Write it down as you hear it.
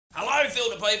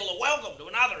filter people, and welcome to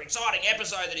another exciting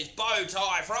episode that is Bow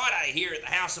Tie Friday here at the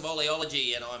House of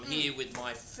OLEOLOgy, and I'm here with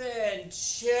my fantastic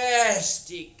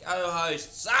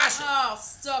co-host Saasha. Oh,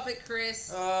 stop it, Chris.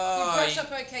 You brush up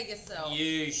okay yourself.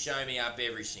 You show me up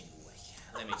every single week,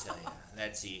 let me tell you.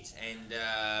 That's it. And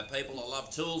people, I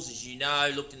love tools, as you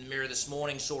know. Looked in the mirror this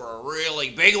morning, saw a really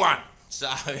big one. So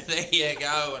there you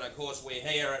go, and of course we're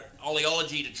here at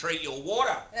OLEOLOgy to treat your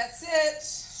water. That's it.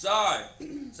 So,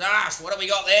 Sash, what have we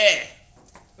got there?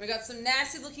 We got some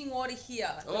nasty looking water here.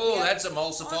 Oh, that's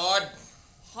emulsified.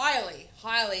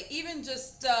 Highly. Even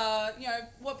just,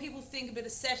 what people think, a bit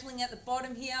of settling at the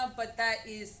bottom here, but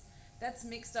that's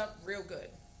mixed up real good.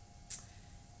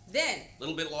 Then. A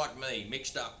little bit like me,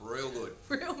 mixed up real good.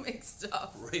 Real mixed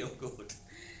up. Real good.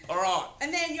 All right.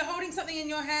 And then you're holding something in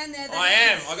your hand there. I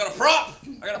am. I got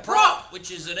a prop,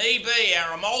 which is an EB,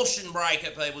 our emulsion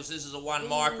breaker, people. So this is a 1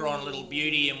 micron little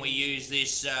beauty, and we use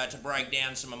this to break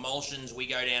down some emulsions. We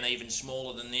go down even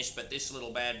smaller than this, but this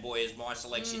little bad boy is my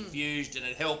selection fused, and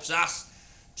it helps us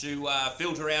to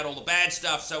filter out all the bad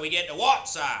stuff. So we get to what,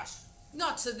 Sash?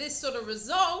 Not to this sort of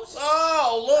result.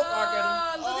 Oh, look, look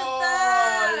at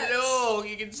that. Look,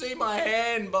 you can see my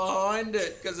hand behind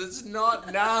it because it's not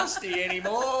nasty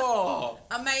anymore.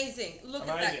 Amazing. Look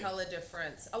at that colour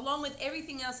difference. Along with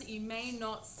everything else that you may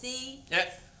not see.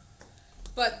 Yep.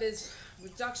 But there's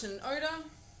reduction in odour.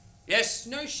 Yes.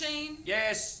 No sheen.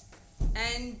 Yes.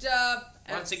 And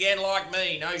once again, like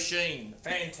me, no sheen.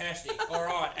 Fantastic. All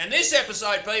right. And this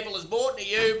episode, people, is brought to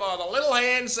you by the little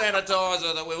hand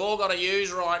sanitizer that we've all got to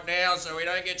use right now so we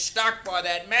don't get stuck by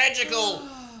that magical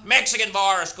Mexican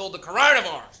virus called the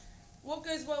coronavirus. What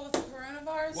goes well with the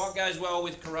coronavirus? What goes well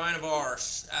with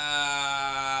coronavirus?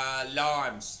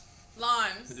 Limes.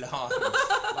 Limes.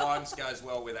 Limes goes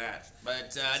well with that.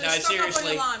 But so no,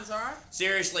 seriously. Up on your limes, all right?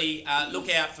 Seriously,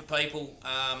 look out for people.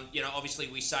 Obviously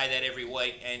we say that every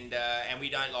week, and we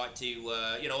don't like to.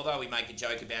 Although we make a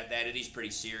joke about that, it is pretty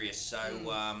serious. So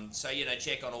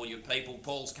check on all your people.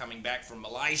 Paul's coming back from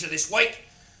Malaysia this week,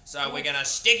 so we're going to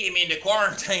stick him into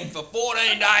quarantine for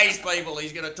 14 days. People,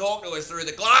 he's going to talk to us through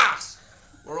the glass.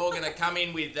 We're all going to come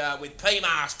in with pea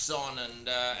masks on and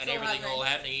everything all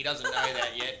happening. He doesn't know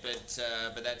that yet,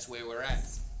 but that's where we're at.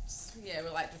 Yeah, we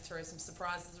like to throw some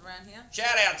surprises around here.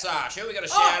 Shout out, Sash. Who we got a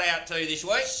shout out to this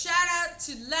week? Shout out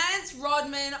to Lance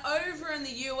Rodman over in the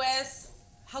US.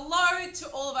 Hello to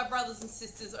all of our brothers and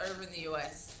sisters over in the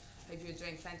US. Hope you're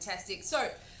doing fantastic. So,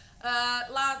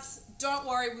 Lance, don't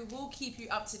worry. We will keep you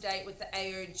up to date with the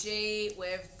AOG.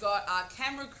 We've got our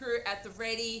camera crew at the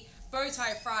ready.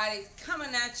 Bowtie Fridays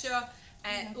coming at you,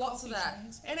 and lots of that.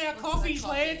 And our coffees,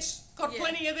 lads. Got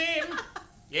plenty of them.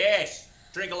 Yes.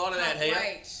 Drink a lot of that here.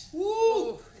 Great. Woo!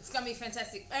 Ooh, it's going to be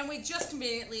fantastic. And we just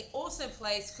conveniently also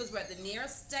placed, because we're at the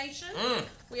nearest station,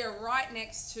 we are right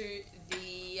next to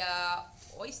the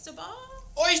oyster bar.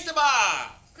 Oyster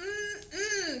bar!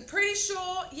 Pretty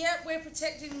sure, we're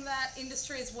protecting that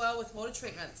industry as well with water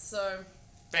treatment. So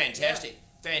fantastic. Yeah.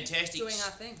 Fantastic. Doing our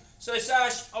thing. So,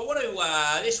 Sash, I want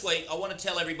to, this week, I want to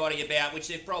tell everybody about, which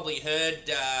they've probably heard,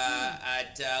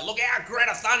 look out,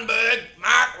 Greta Thunberg,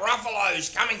 Mark Ruffalo's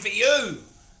coming for you,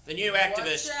 the new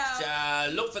activist.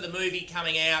 Look for the movie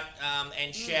coming out,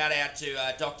 and shout out to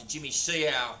Dr. Jimmy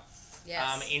Seow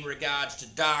in regards to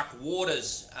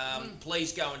Darkwaters.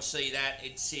 Please go and see that.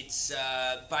 It's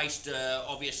based,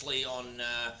 obviously, on...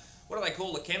 what do they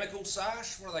call the chemicals,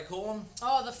 Sash? What do they call them?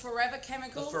 Oh, the forever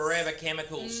chemicals. The forever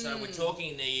chemicals. So we're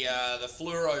talking the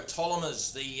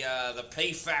fluorotolymers, the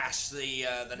PFAS,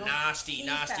 the nasty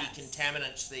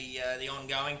contaminants, the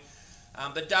ongoing.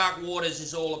 But Darkwaters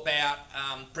is all about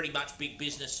pretty much big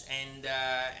business and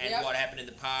what happened in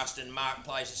the past. And Mark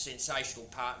plays a sensational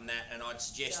part in that. And I'd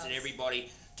suggest that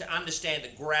everybody to understand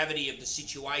the gravity of the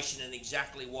situation and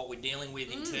exactly what we're dealing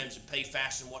with in terms of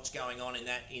PFAS and what's going on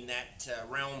in that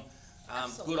realm.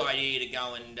 Good idea to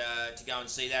go and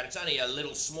see that. It's only a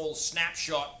little small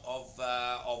snapshot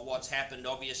of what's happened,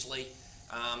 obviously,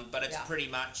 but it's pretty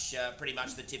much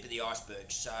the tip of the iceberg.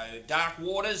 So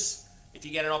Darkwaters, if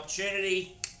you get an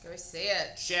opportunity, go see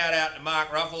it. Shout out to Mark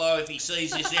Ruffalo if he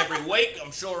sees this every week.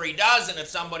 I'm sure he does, and if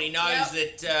somebody knows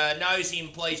that knows him,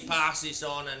 please pass this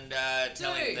on and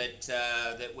tell him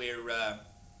that we're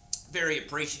very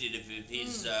appreciative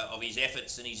of his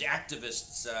efforts and his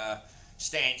activists.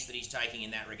 Stance that he's taking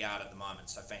in that regard at the moment.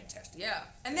 So fantastic. Yeah.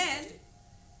 And then,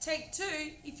 take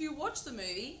two, if you watch the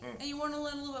movie and you want to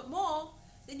learn a little bit more,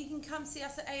 then you can come see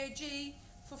us at AOG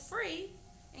for free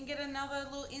and get another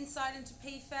little insight into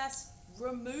PFAS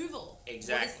removal.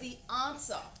 Exactly. What is the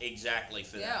answer? Exactly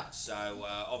for that. So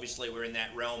obviously we're in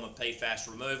that realm of PFAS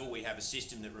removal. We have a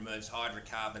system that removes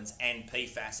hydrocarbons and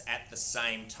PFAS at the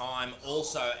same time.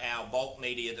 Also our bulk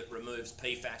media that removes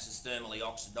PFAS is thermally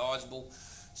oxidizable.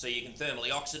 So you can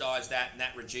thermally oxidize that, and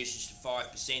that reduces to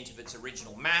 5% of its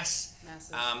original mass.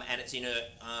 Massive. And it's inert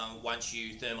once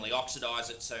you thermally oxidize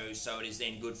it, so it is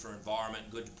then good for environment,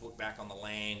 good to put back on the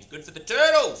land, good for the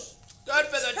turtles. Good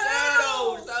for the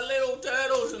turtles, the little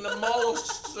turtles and the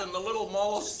mollusks and the little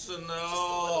mollusks and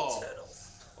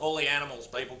all the animals,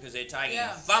 people, because they're taking a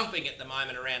thumping at the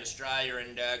moment around Australia.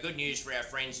 And good news for our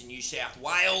friends in New South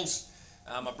Wales.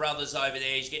 My brother's over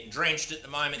there. He's getting drenched at the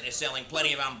moment. They're selling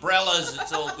plenty of umbrellas.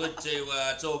 It's all good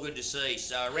to see.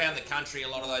 So around the country, a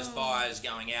lot of those fires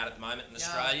going out at the moment in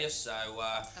Australia. So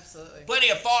absolutely,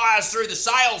 plenty of fires through the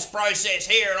sales process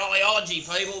here at Oleology,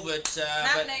 people,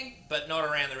 but not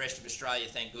around the rest of Australia,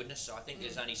 thank goodness. So I think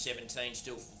there's only 17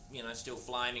 still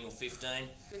flaming, or 15.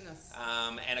 Goodness.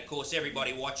 And of course,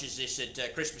 everybody watches this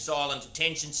at Christmas Island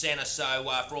Detention Centre. So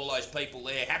for all those people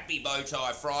there, happy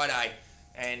Bowtie Friday.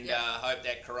 And hope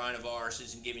that coronavirus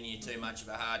isn't giving you too much of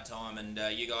a hard time, and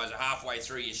you guys are halfway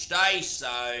through your stay,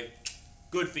 so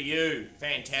good for you.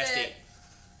 Fantastic.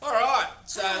 All right,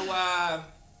 so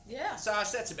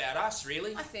Sash, that's about us,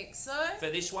 really. I think so. For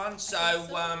this one. So,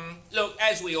 look,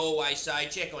 as we always say,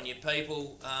 check on your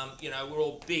people. We're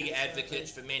all big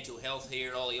advocates for mental health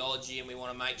here at Oleology, and we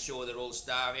want to make sure that all the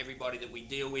staff, everybody that we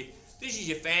deal with, this is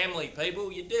your family,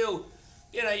 people.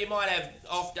 You might have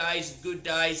off days and good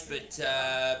days, but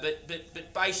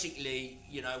basically,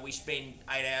 we spend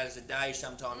 8 hours a day,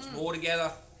 sometimes more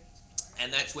together,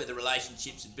 and that's where the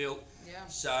relationships are built. Yeah.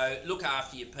 So look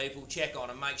after your people, check on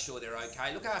them, make sure they're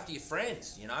okay. Look after your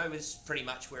friends, it's pretty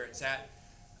much where it's at.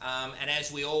 And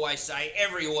as we always say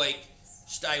every week,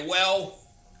 stay well,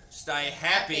 stay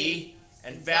happy,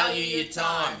 and value your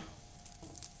time.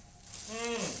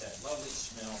 That lovely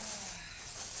smell.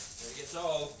 There it gets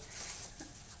old.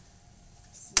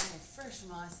 Fresh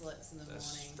isolates in the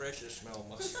morning. Freshest smell.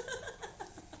 What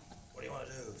do you want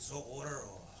to do? Salt water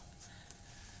or?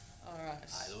 All right.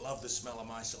 I love the smell of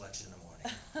my selection in the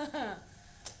morning.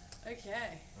 Okay.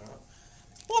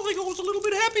 I think I was a little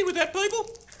bit happy with that, people.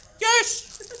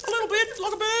 Yes, a little bit,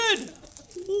 like a bird.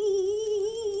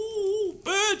 Ooh,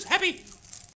 birds, happy.